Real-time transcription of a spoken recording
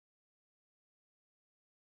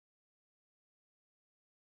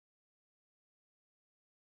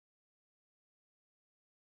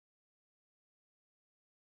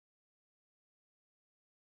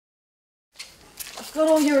got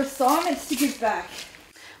all your assignments to give back.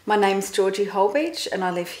 My name's Georgina Holbeche and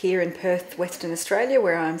I live here in Perth, Western Australia,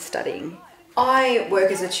 where I'm studying. I work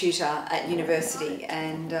as a tutor at university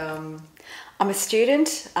and I'm a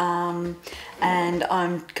student and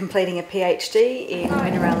I'm completing a PhD in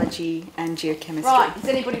mineralogy and geochemistry. Right, has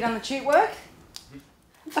anybody done the tute work?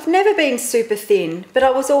 I've never been super thin, but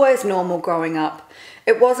I was always normal growing up.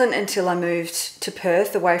 It wasn't until I moved to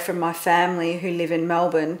Perth, away from my family who live in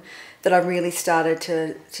Melbourne, that I really started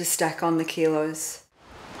to stack on the kilos.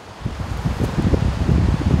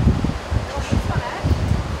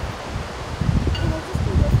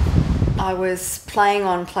 I was playing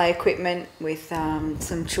on play equipment with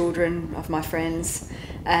some children of my friends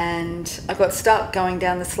and I got stuck going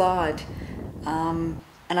down the slide and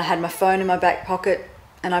I had my phone in my back pocket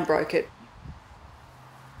and I broke it.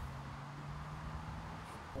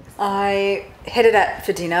 I headed out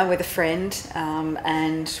for dinner with a friend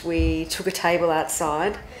and we took a table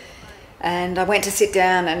outside and I went to sit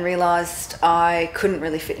down and realised I couldn't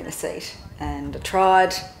really fit in a seat, and I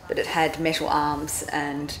tried, but it had metal arms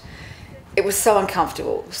and it was so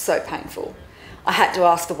uncomfortable, so painful. I had to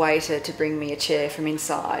ask the waiter to bring me a chair from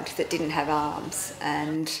inside that didn't have arms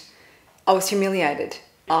and I was humiliated.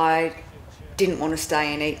 I didn't want to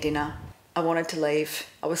stay and eat dinner. I wanted to leave.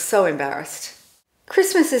 I was so embarrassed.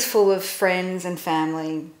 Christmas is full of friends and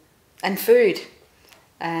family and food,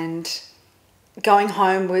 and going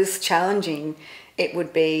home was challenging. It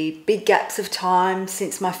would be big gaps of time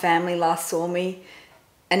since my family last saw me,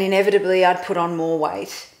 and inevitably I'd put on more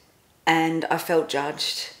weight and I felt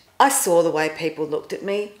judged. I saw the way people looked at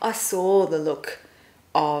me. I saw the look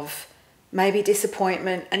of maybe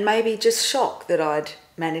disappointment and maybe just shock that I'd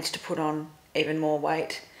managed to put on even more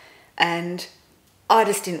weight, and I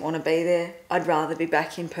just didn't want to be there. I'd rather be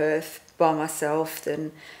back in Perth by myself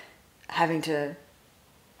than having to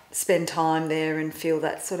spend time there and feel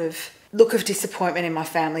that sort of look of disappointment in my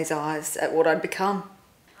family's eyes at what I'd become.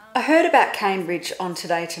 I heard about Cambridge on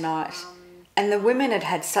Today Tonight, and the women had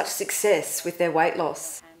had such success with their weight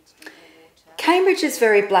loss. Cambridge is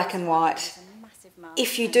very black and white.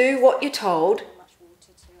 If you do what you're told,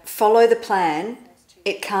 follow the plan,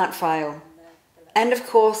 it can't fail. And of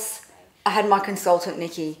course, I had my consultant,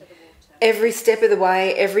 Nikki. Every step of the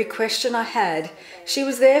way, every question I had, she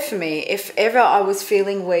was there for me. If ever I was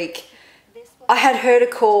feeling weak, I had her to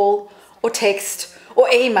call or text or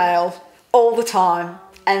email all the time,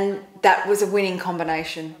 and that was a winning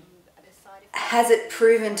combination. Has it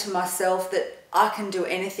proven to myself that I can do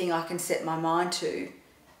anything I can set my mind to?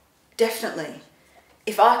 Definitely.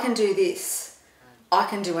 If I can do this, I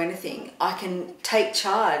can do anything. I can take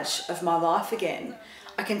charge of my life again.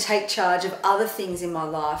 I can take charge of other things in my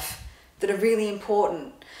life that are really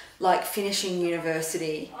important, like finishing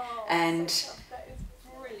university and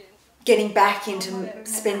getting back into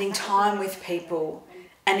spending time with people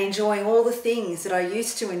and enjoying all the things that I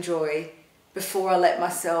used to enjoy before I let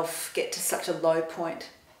myself get to such a low point.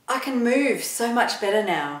 I can move so much better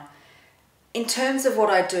now. In terms of what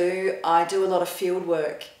I do a lot of field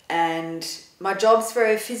work and my job's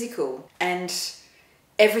very physical, and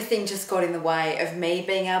everything just got in the way of me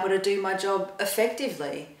being able to do my job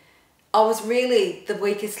effectively. I was really the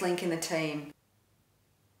weakest link in the team.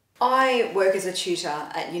 I work as a tutor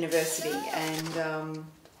at university and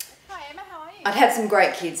Hi Emma, how are you? I'd had some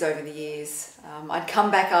great kids over the years. I'd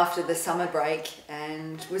come back after the summer break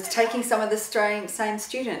and was taking some of the same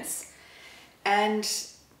students, and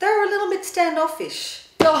they were a little bit standoffish.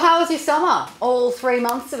 So how was your summer? All 3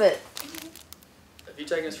 months of it? Have you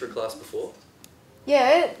taken us for a class before?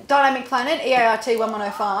 Yeah, Dynamic Planet, EART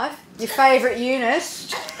 1105. Your favourite unit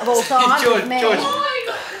of all time. George, me. George.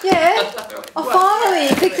 Yeah. Oh, finally,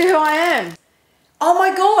 you picked who I am. Oh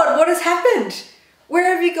my God, what has happened?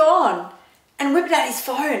 Where have you gone? And whipped out his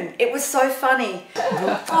phone. It was so funny.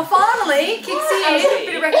 Oh, finally, kicks in.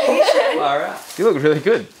 Bit of recognition. All right. You look really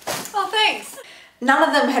good. Oh, thanks. None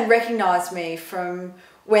of them had recognised me from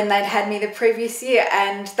when they'd had me the previous year,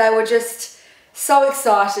 and they were just so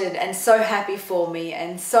excited and so happy for me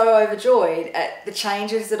and so overjoyed at the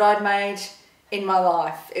changes that I'd made in my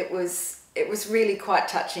life. It was really quite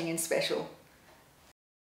touching and special.